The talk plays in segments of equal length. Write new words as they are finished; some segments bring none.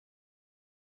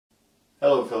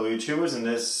Hello fellow YouTubers, in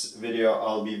this video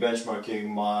I'll be benchmarking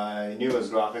my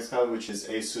newest graphics card, which is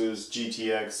ASUS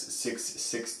GTX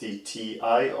 660Ti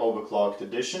overclocked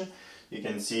edition. You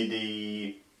can see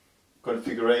the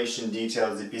configuration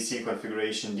details, the PC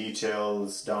configuration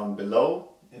details down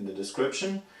below in the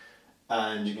description,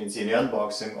 and you can see the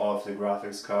unboxing of the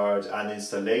graphics card and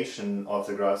installation of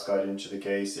the graphics card into the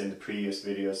case in the previous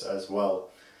videos as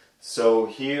well. So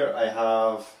here I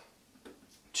have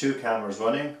two cameras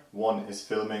running. One is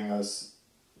filming us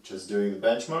just doing the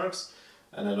benchmarks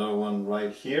and another one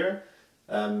right here.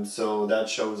 So that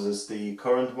shows us the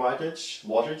current wattage,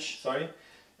 sorry.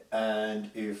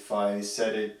 And if I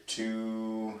set it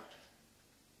to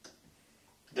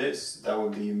this, that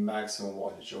would be maximum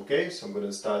wattage. Okay, so I'm going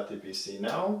to start the PC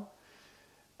now.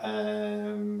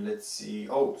 Let's see.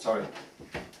 Oh, sorry.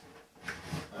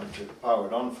 I have to power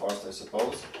it on first, I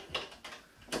suppose.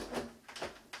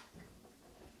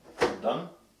 Done.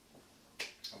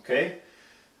 Okay,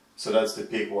 so that's the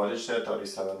peak wattage there,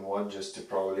 37 watt, just to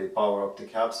probably power up the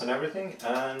caps and everything,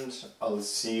 and I'll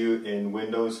see you in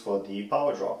Windows for the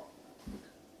power draw.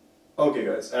 Okay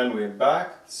guys, and we're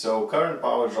back. So current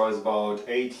power draw is about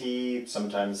 80,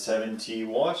 sometimes 70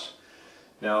 watt.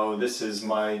 Now this is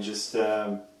my just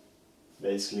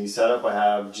basically setup. I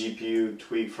have GPU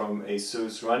tweak from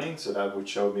ASUS running, so that would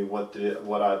show me what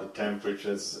are the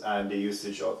temperatures and the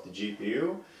usage of the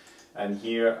GPU. And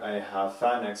here I have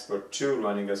Fan Expert 2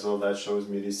 running as well. That shows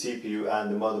me the CPU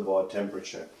and the motherboard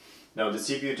temperature. Now the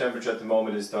CPU temperature at the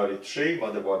moment is 33,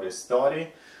 motherboard is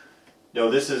 30. Now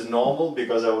this is normal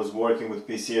because I was working with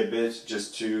PC a bit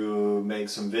just to make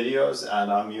some videos, and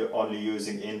I'm only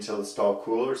using Intel stock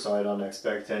cooler, so I don't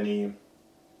expect any,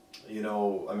 you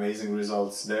know, amazing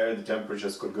results there. The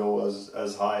temperatures could go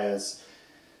as high as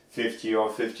 50 or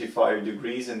 55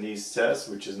 degrees in these tests,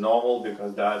 which is normal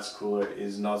because that cooler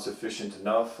is not sufficient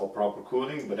enough for proper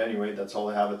cooling. But anyway, that's all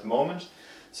I have at the moment.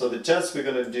 So the test we're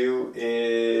going to do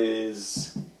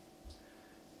is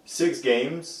 5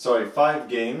 games, 3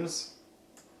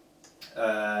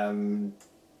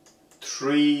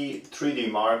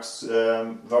 3D Marks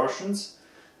versions,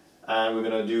 and we're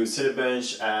going to do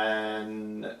Cinebench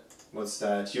and what's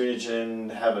that, Unigine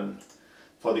Heaven.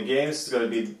 For the games, it's going to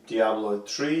be Diablo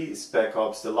 3, Spec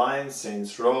Ops The Line,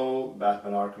 Saints Row,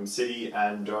 Batman Arkham City,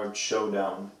 and Dirt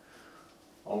Showdown.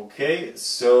 Okay,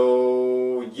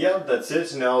 so yeah, that's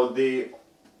it. Now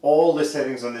all the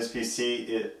settings on this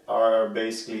PC are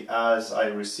basically as I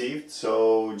received.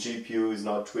 So GPU is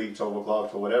not tweaked,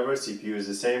 overclocked, or whatever. CPU is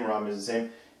the same, RAM is the same.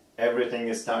 Everything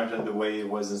is started the way it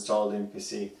was installed in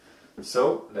PC.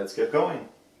 So let's get going.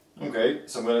 Okay,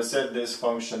 so I'm going to set this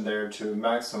function there to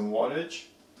maximum wattage,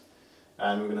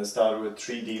 and we're going to start with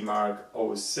 3D Mark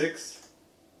 06.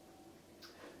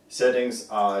 Settings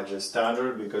are just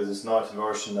standard because it's not the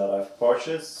version that I've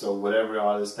purchased, so whatever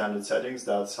are the standard settings,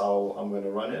 that's how I'm going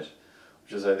to run it,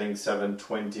 which is I think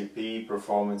 720p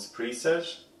performance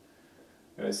preset.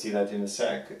 You're going to see that in a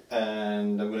sec,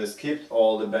 and I'm going to skip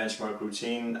all the benchmark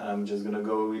routine. I'm just going to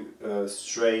go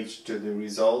straight to the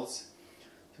results.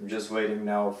 I'm just waiting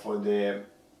now for the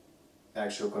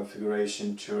actual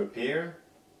configuration to appear.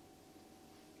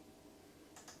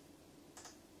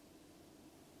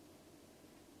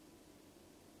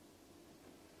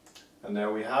 And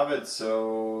there we have it.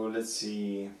 So let's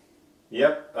see.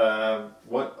 Yep,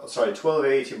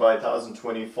 1280 by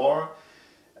 1024.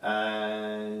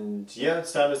 And yeah,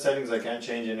 standard settings. I can't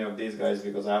change any of these guys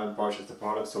because I haven't purchased the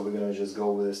product, so we're gonna just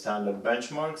go with the standard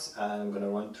benchmarks, and I'm gonna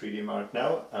run 3D Mark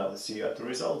now, and I'll see you at the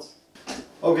results.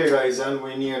 Okay guys, and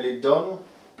we're nearly done.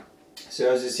 So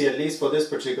as you see, at least for this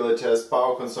particular test,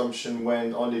 power consumption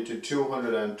went only to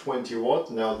 220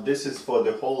 watt. Now this is for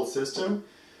the whole system.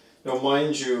 Now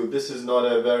mind you, this is not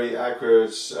a very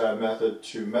accurate method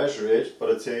to measure it, but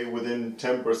I'd say within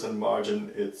 10%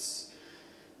 margin it's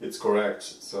correct,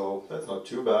 so that's not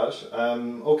too bad.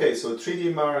 Okay, so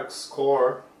 3D Mark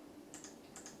score.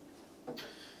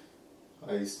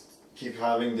 I keep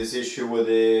having this issue where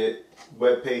the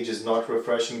web page is not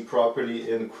refreshing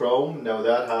properly in Chrome. Now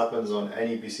that happens on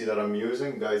any PC that I'm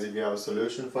using. Guys, if you have a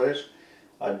solution for it,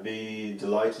 I'd be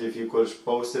delighted if you could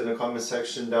post it in the comment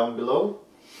section down below.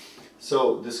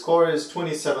 So the score is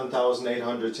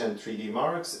 27,810 3D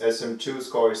Marks, SM2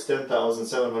 score is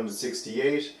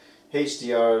 10,768,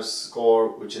 HDR score,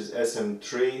 which is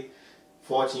SM3,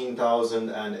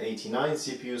 14,089,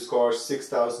 CPU score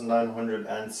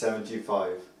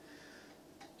 6,975.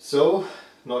 So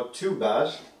not too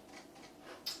bad.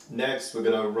 Next we're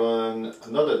gonna run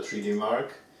another 3D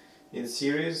Mark in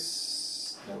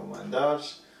series, never mind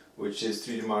that, which is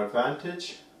 3D Mark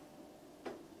Vantage.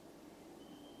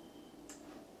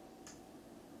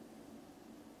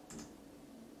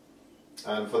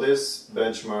 And for this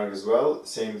benchmark as well,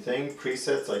 same thing,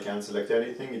 presets, I can't select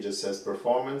anything, it just says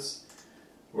performance,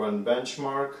 run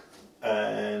benchmark,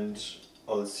 and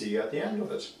I'll see you at the end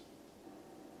of it.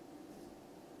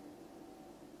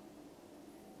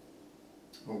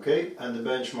 Okay, and the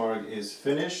benchmark is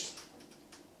finished.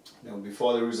 Now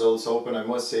before the results open, I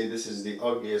must say this is the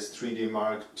ugliest 3D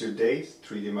Mark to date,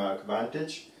 3D Mark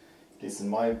Vantage, at least in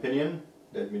my opinion.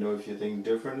 Let me know if you think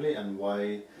differently and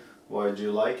why do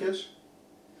you like it.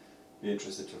 Be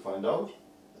interested to find out.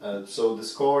 So the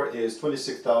score is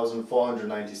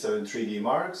 26,497 3D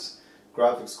marks,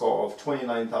 graphics score of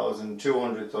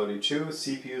 29,232,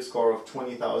 CPU score of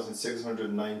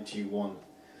 20,691.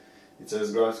 It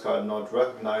says graphics card not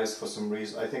recognized for some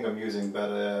reason. I think I'm using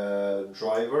better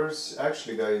drivers.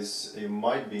 Actually guys, you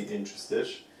might be interested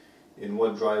in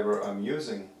what driver I'm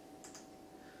using.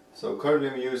 So currently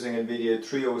I'm using NVIDIA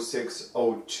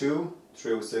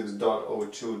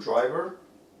 306.02 driver.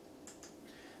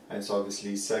 And it's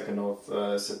obviously 2nd of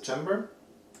September,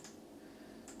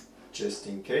 just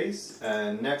in case.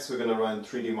 And next we're going to run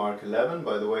 3D Mark 11.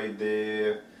 By the way,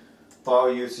 the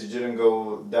power usage didn't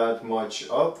go that much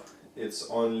up. It's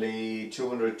only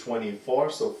 224,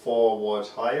 so 4 watt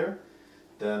higher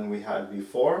than we had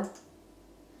before.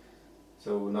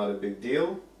 So not a big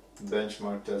deal.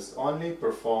 Benchmark test only,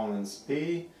 performance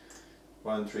P,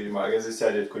 run 3D Mark. As I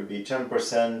said, it could be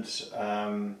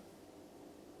 10%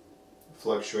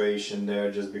 fluctuation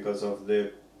there just because of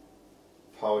the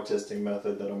power testing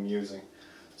method that I'm using.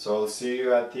 So I'll see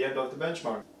you at the end of the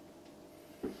benchmark.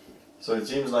 So it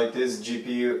seems like this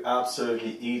GPU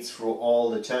absolutely eats through all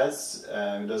the tests.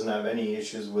 It doesn't have any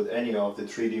issues with any of the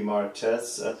 3D Mark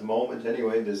tests at the moment.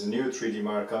 Anyway, there's a new 3D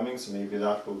Mark coming, so maybe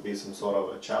that will be some sort of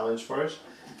a challenge for it.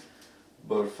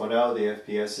 But for now the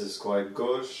FPS is quite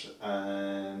good,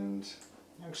 and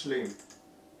actually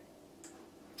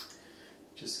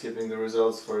just skipping the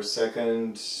results for a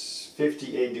second,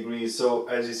 58 degrees. So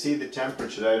as you see the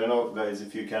temperature, I don't know guys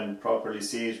if you can properly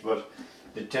see it, but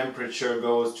the temperature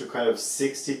goes to kind of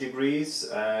 60 degrees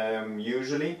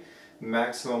usually.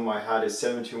 Maximum I had is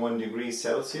 71 degrees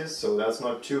Celsius, so that's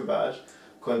not too bad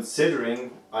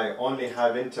considering I only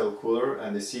have Intel cooler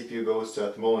and the CPU goes to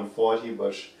at the moment 40,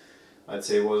 but I'd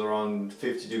say it was around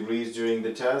 50 degrees during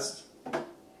the test.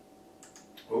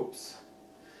 Oops.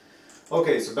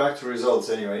 Okay, so back to results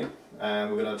anyway, and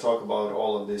we're going to talk about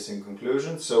all of this in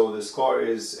conclusion. So the score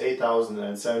is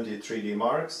 8,070 3D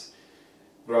marks,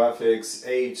 graphics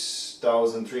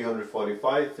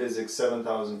 8,345, physics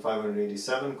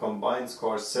 7,587, combined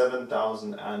score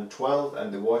 7,012,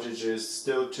 and the wattage is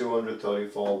still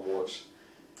 234 watts.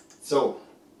 So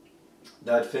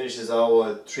that finishes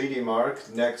our 3D Mark.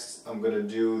 Next I'm going to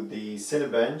do the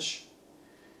Cinebench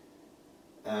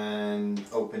and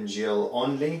OpenGL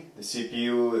only. The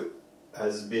CPU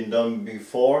has been done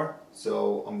before,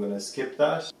 so I'm going to skip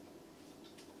that.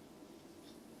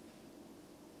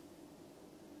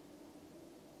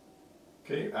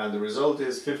 Okay, and the result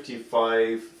is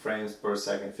 55 frames per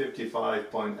second,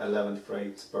 55.11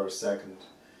 frames per second.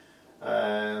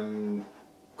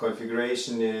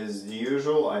 Configuration is the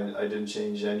usual. I didn't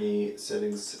change any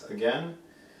settings again.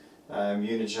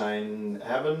 Unigine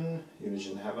Heaven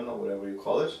or whatever you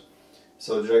call it.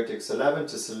 So DirectX 11,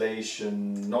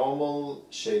 tessellation normal,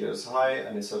 shaders high,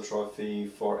 anisotropy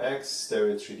 4x,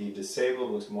 stereo 3D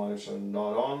disabled, with monitor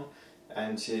not on,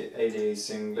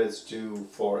 anti-aliasing let's do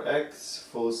 4x,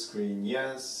 full screen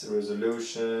yes,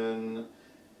 resolution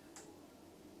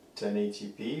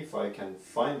 1080p if I can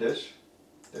find it.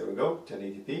 There we go,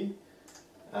 1080p,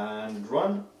 and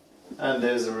run, and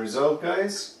there's the result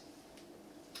guys.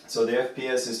 So the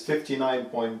FPS is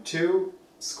 59.2,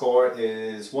 score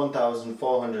is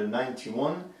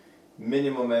 1491,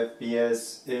 minimum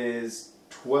FPS is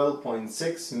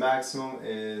 12.6, maximum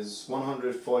is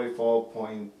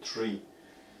 144.3.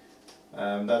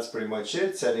 That's pretty much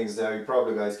it. Settings there, you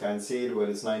probably guys can't see it, but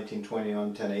it's 1920 on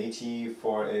 1080,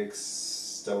 4x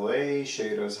AA,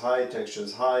 shaders high,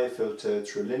 textures high, filter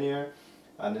true linear,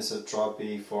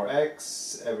 anisotropy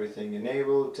 4x, everything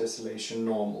enabled, tessellation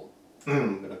normal.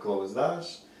 I'm going to close that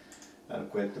and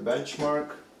quit the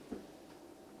benchmark.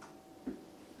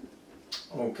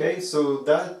 Okay, so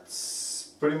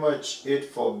that's pretty much it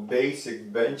for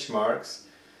basic benchmarks.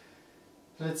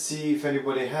 Let's see if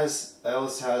anybody else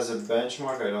has a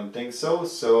benchmark. I don't think so.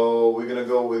 So we're going to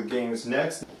go with games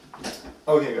next.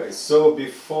 Okay guys, so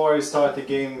before I start the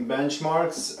game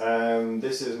benchmarks,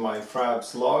 this is my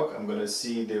Fraps log. I'm going to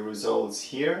see the results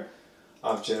here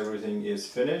after everything is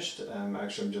finished.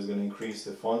 Actually I'm just going to increase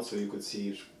the font so you could see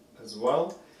it as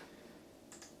well.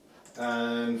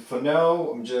 And for now,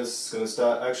 I'm just going to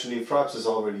start. Actually, Fraps is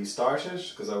already started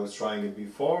because I was trying it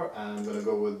before, and I'm going to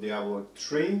go with Diablo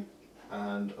 3,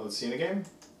 and I'll see you in the game.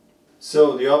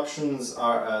 So the options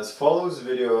are as follows.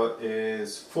 Video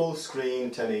is full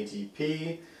screen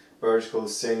 1080p, vertical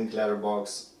sync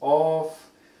letterbox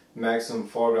off, maximum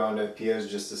foreground FPS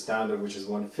just the standard, which is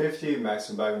 150,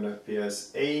 maximum background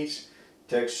FPS 8,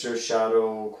 texture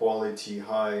shadow quality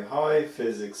high,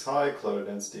 physics high, color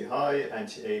density high,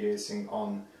 anti-aliasing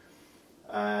on,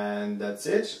 and that's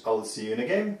it. I'll see you in a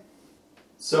game.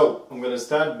 So I'm going to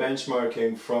start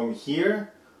benchmarking from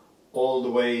here all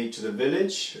the way to the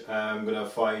village. I'm going to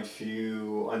fight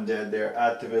few undead there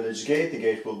at the village gate. The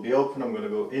gate will be open. I'm going to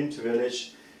go into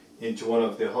village, into one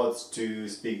of the huts to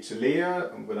speak to Leah.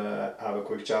 I'm going to have a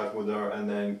quick chat with her and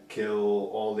then kill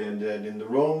all the undead in the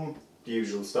room, the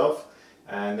usual stuff,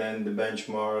 and then the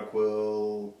benchmark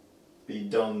will be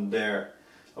done there.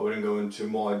 I wouldn't go into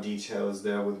more details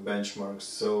there with benchmarks,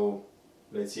 so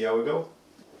let's see how we go.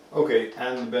 Okay,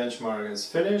 and the benchmark is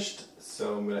finished,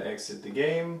 so I'm going to exit the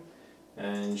game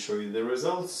and show you the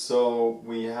results. So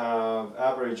we have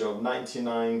average of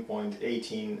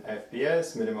 99.18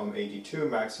 FPS, minimum 82,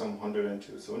 maximum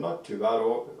 102, so not too bad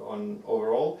on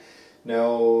overall.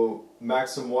 Now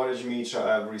maximum wattage meter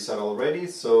I have reset already,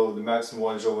 so the maximum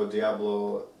wattage over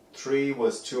Diablo 3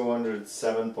 was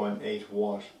 207.8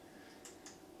 watt.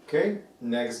 Okay,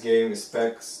 next game is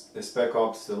Spec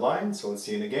Ops The Line, so let's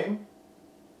see in the game.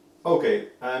 Okay,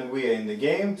 and we are in the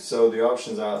game, so the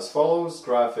options are as follows.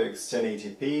 Graphics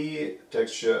 1080p,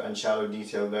 texture and shadow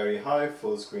detail very high,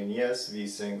 full screen yes,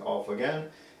 VSync off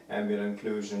again, ambient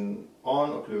occlusion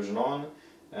on,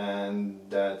 and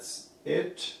that's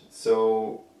it.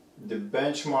 So the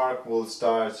benchmark will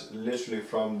start literally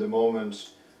from the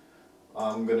moment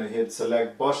I'm gonna hit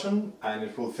select button, and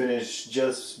it will finish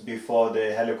just before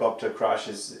the helicopter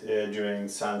crashes during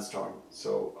sandstorm.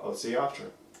 So I'll see you after.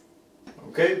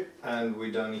 Okay, and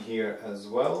we're done here as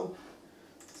well.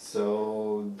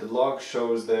 So the log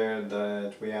shows there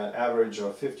that we had average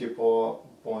of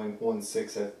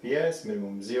 54.16 FPS,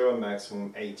 minimum 0,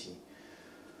 maximum 80.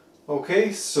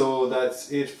 Okay, so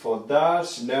that's it for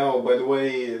that. Now, by the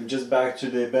way, just back to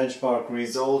the benchmark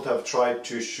result, I've tried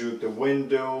to shoot the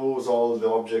windows, all the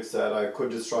objects that I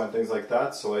could destroy and things like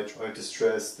that, so I tried to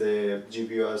stress the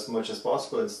GPU as much as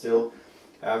possible, and still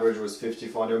average was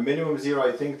 54. Now, minimum 0,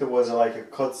 I think there was like a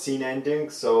cutscene ending,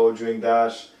 so during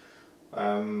that,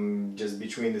 just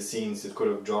between the scenes, it could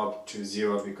have dropped to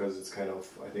 0 because it's kind of,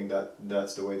 I think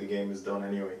that's the way the game is done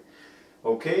anyway.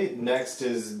 Okay, next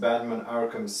is Batman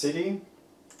Arkham City.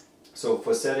 So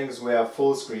for settings we have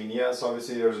full screen yes,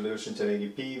 obviously resolution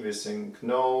 1080p, VSync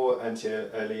no,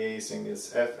 anti-aliasing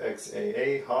is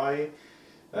FXAA high,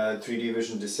 3D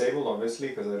vision disabled obviously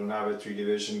because I don't have a 3D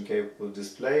vision capable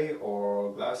display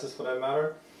or glasses for that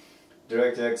matter.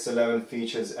 DirectX 11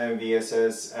 features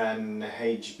MVSS and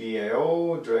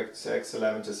HBAO, DirectX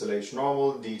 11 tessellation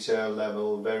normal, detail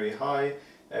level very high,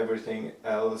 everything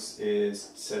else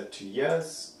is set to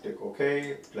yes, click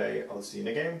OK, play, I'll see you in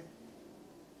a game.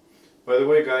 By the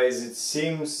way guys, it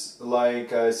seems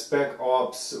like Spec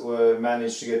Ops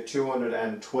managed to get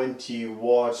 220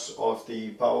 watts of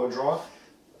the power draw.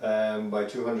 By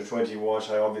 220 watts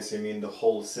I obviously mean the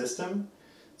whole system.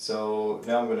 So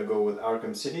now I'm going to go with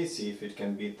Arkham City, see if it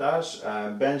can beat that.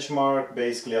 Benchmark,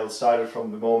 basically I'll start it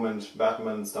from the moment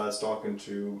Batman starts talking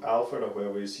to Alfred or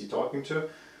whoever is he talking to,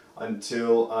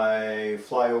 until I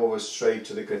fly over straight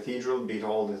to the cathedral, beat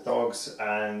all the thugs,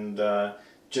 and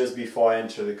just before I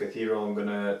enter the cathedral I'm going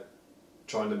to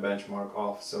turn the benchmark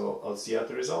off, so I'll see out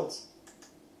the results.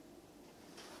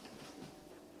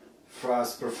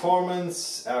 Fast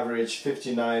performance, average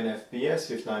 59 FPS,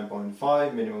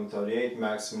 59.5, minimum 38,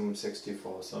 maximum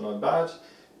 64, so not bad.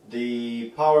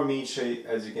 The power meter,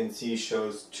 as you can see,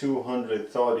 shows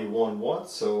 231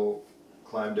 watts, so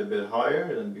climbed a bit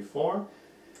higher than before.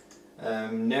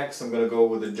 Next I'm going to go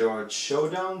with the George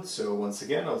Showdown, so once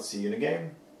again I'll see you in the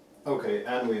game. Okay,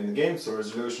 and we're in the game, so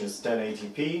resolution is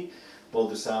 1080p,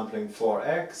 multi-sampling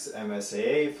 4x,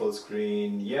 MSAA, full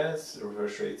screen yes,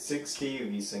 refresh rate 60,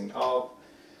 VSync up,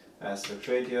 aspect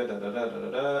ratio,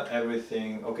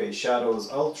 everything. Okay,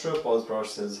 shadows ultra, pulse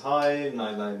process high,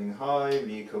 night lighting high,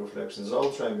 vehicle reflections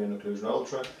ultra, ambient occlusion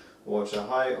ultra, water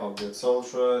high, objects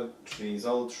ultra, trees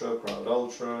ultra, crowd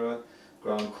ultra,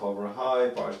 ground cover high,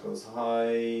 particles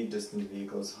high, distant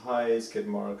vehicles high, skid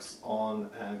marks on,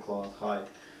 and cloth high.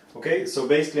 Okay, so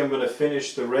basically I'm going to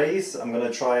finish the race. I'm going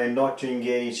to try not to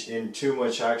engage in too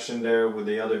much action there with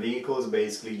the other vehicles,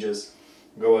 basically just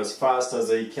go as fast as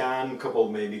I can,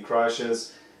 couple maybe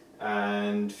crashes,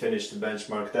 and finish the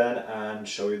benchmark then and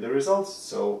show you the results.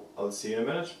 So I'll see you in a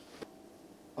minute.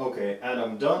 Okay, and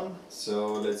I'm done.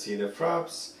 So let's see the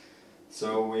fraps.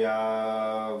 So we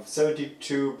have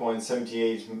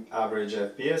 72.78 average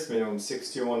FPS, minimum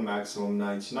 61, maximum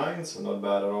 99, so not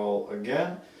bad at all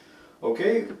again.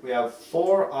 Okay, we have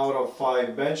 4 out of 5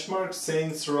 benchmarks,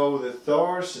 Saints Row the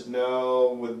Third.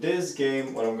 Now with this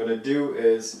game, what I'm gonna do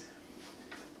is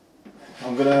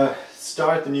I'm gonna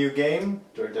start the new game,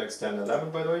 DirectX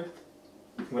 1011 by the way.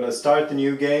 I'm gonna start the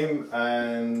new game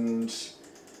and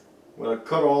I'm gonna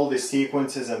cut all the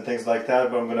sequences and things like that,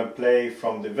 but I'm gonna play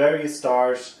from the very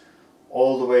start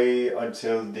all the way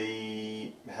until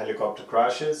the helicopter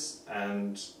crashes,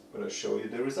 and I'm gonna show you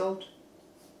the result.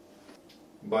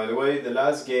 By the way, the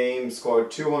last game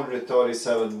scored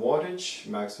 237 wattage,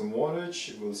 maximum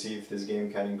wattage. We'll see if this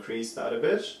game can increase that a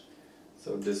bit.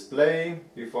 So display,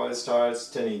 before it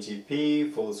starts, 1080p,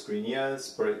 full screen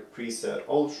yes, preset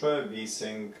ultra,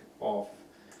 VSync off.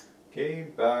 Okay,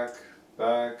 back,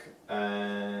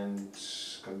 and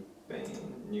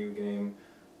campaign, new game.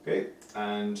 Okay,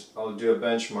 and I'll do a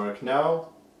benchmark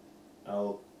now.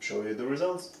 I'll show you the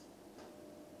results.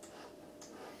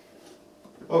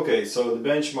 Okay, so the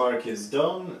benchmark is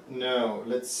done. Now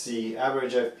let's see,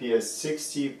 average FPS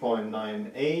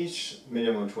 60.98,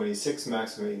 minimum 26,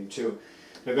 maximum 82.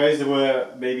 Now guys, there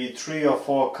were maybe 3 or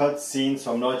 4 cut scenes,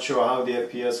 so I'm not sure how the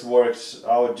FPS worked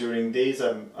out during these.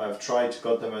 I've tried to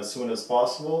cut them as soon as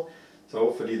possible, so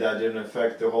hopefully that didn't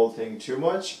affect the whole thing too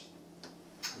much.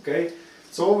 Okay,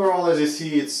 so overall, as you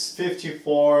see, it's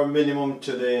 54 minimum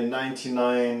to the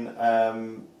 99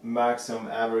 maximum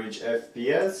average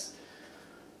FPS.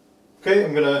 Okay,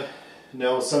 I'm gonna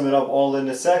now sum it up all in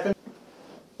a second.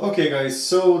 Okay guys,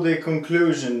 so the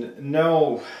conclusion.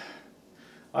 Now,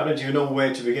 I don't even know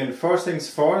where to begin. First things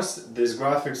first, this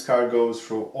graphics card goes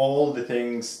through all the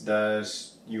things that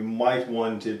you might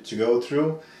want it to go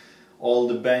through. All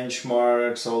the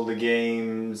benchmarks, all the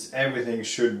games, everything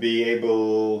should be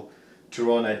able to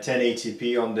run at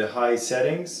 1080p on the high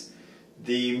settings.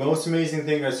 The most amazing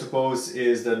thing, I suppose,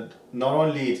 is that not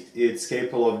only it's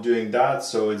capable of doing that,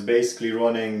 so it's basically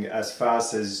running as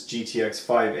fast as GTX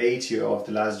 580 of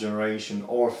the last generation,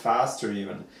 or faster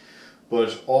even,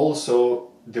 but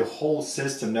also the whole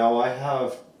system. Now I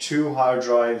have 2 hard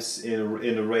drives in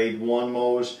a RAID 1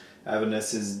 mode, I have an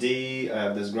SSD, I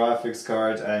have this graphics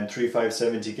card and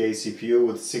 3570K CPU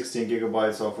with 16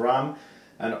 gigabytes of RAM.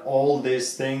 And all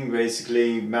this thing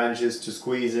basically manages to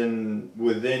squeeze in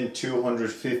within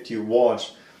 250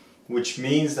 watts, which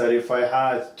means that if I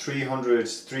had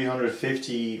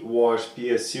 350 watt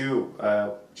PSU,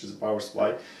 which is a power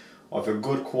supply, of a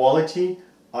good quality,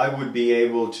 I would be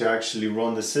able to actually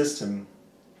run the system,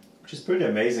 which is pretty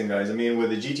amazing, guys. I mean,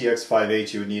 with the GTX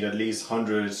 580 you would need at least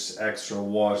 100 extra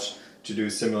watts to do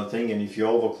a similar thing, and if you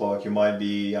overclock you might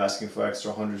be asking for extra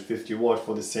 150 watt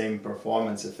for the same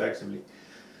performance effectively.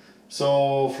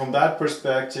 So from that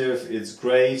perspective, it's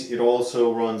great. It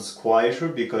also runs quieter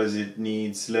because it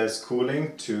needs less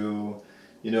cooling to,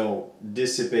 you know,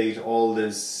 dissipate all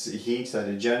this heat that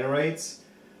it generates.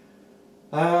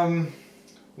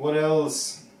 What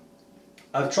else?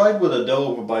 I've tried with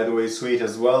Adobe, by the way, Suite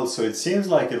as well, so it seems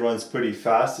like it runs pretty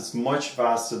fast. It's much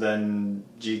faster than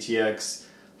GTX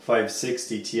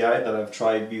 660 Ti that I've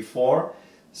tried before.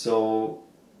 So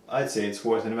I'd say it's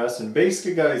worth an investment.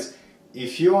 Basically, guys,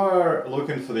 if you are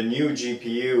looking for the new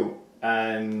GPU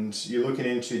and you're looking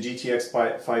into GTX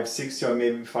 560 or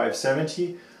maybe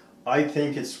 570, I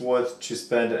think it's worth to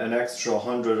spend an extra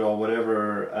 100 or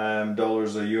whatever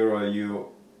dollars or euro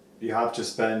you have to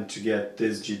spend to get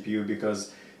this GPU,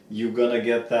 because you're gonna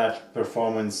get that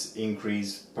performance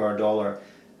increase per dollar,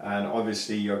 and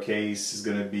obviously your case is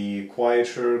gonna be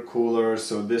quieter, cooler,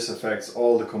 so this affects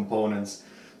all the components.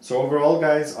 So overall,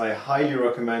 guys, I highly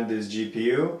recommend this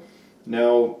GPU.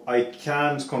 Now, I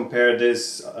can't compare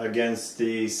this against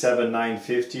the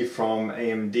 7950 from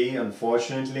AMD,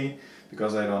 unfortunately,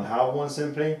 because I don't have one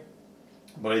simply.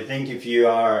 But I think if you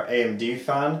are AMD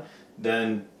fan,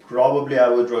 then probably I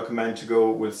would recommend to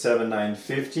go with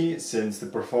 7950, since the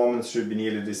performance should be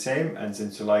nearly the same, and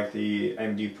since you like the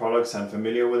AMD products and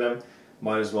familiar with them,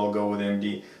 might as well go with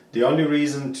AMD. The only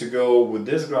reason to go with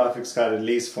this graphics card, at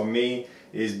least for me,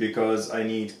 is because I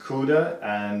need CUDA,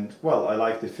 and well, I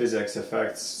like the physics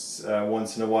effects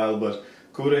once in a while, but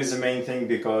CUDA is the main thing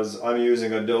because I'm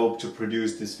using Adobe to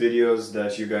produce these videos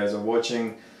that you guys are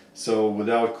watching. So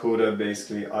without CUDA,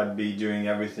 basically I'd be doing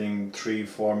everything 3,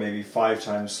 4, maybe 5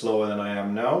 times slower than I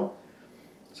am now.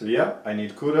 So yeah, I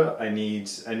need CUDA, I need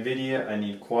NVIDIA, I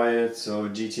need quiet, so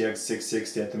GTX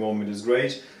 660 at the moment is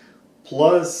great.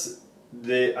 Plus,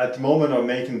 at the moment of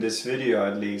making this video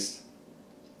at least,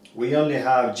 we only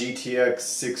have GTX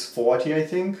 640, I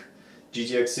think.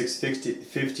 GTX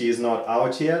 650 is not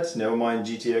out yet, never mind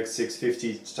GTX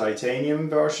 650 titanium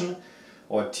version,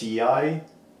 or Ti,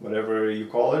 whatever you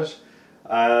call it.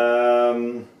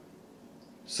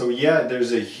 So yeah,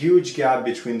 there's a huge gap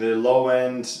between the low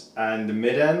end and the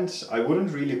mid end. I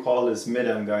wouldn't really call this mid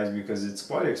end, guys, because it's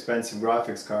quite an expensive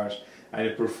graphics card, and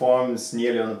it performs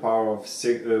nearly on the power of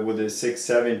with a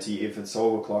 670 if it's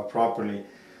overclocked properly.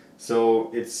 So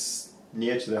it's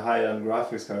near to the high-end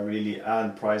graphics card really,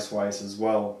 and price-wise as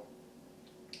well.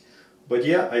 But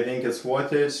yeah, I think it's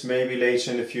worth it. Maybe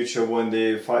later in the future when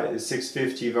the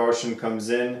 650 version comes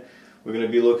in, we're going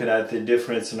to be looking at a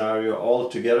different scenario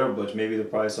altogether, but maybe the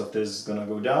price of this is going to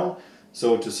go down.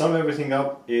 So to sum everything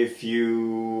up, if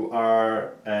you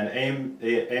are an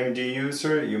AMD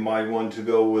user, you might want to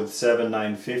go with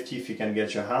 7950 if you can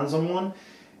get your hands on one.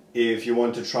 If you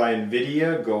want to try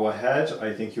NVIDIA, go ahead.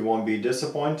 I think you won't be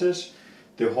disappointed.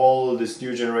 This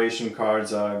new generation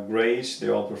cards are great. They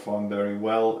all perform very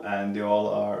well, and they all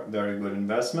are very good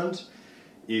investment.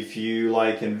 If you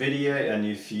like NVIDIA and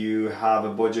if you have a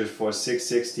budget for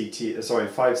 560 Ti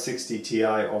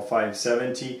or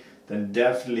 570, then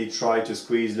definitely try to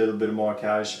squeeze a little bit more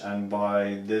cash and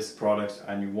buy this product,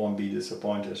 and you won't be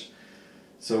disappointed.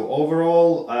 So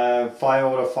overall, 5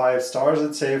 out of 5 stars,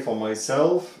 I'd say, for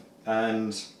myself.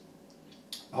 And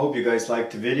I hope you guys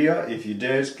liked the video. If you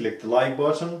did, click the like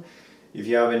button. If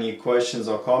you have any questions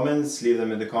or comments, leave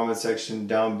them in the comment section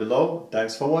down below.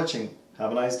 Thanks for watching.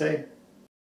 Have a nice day.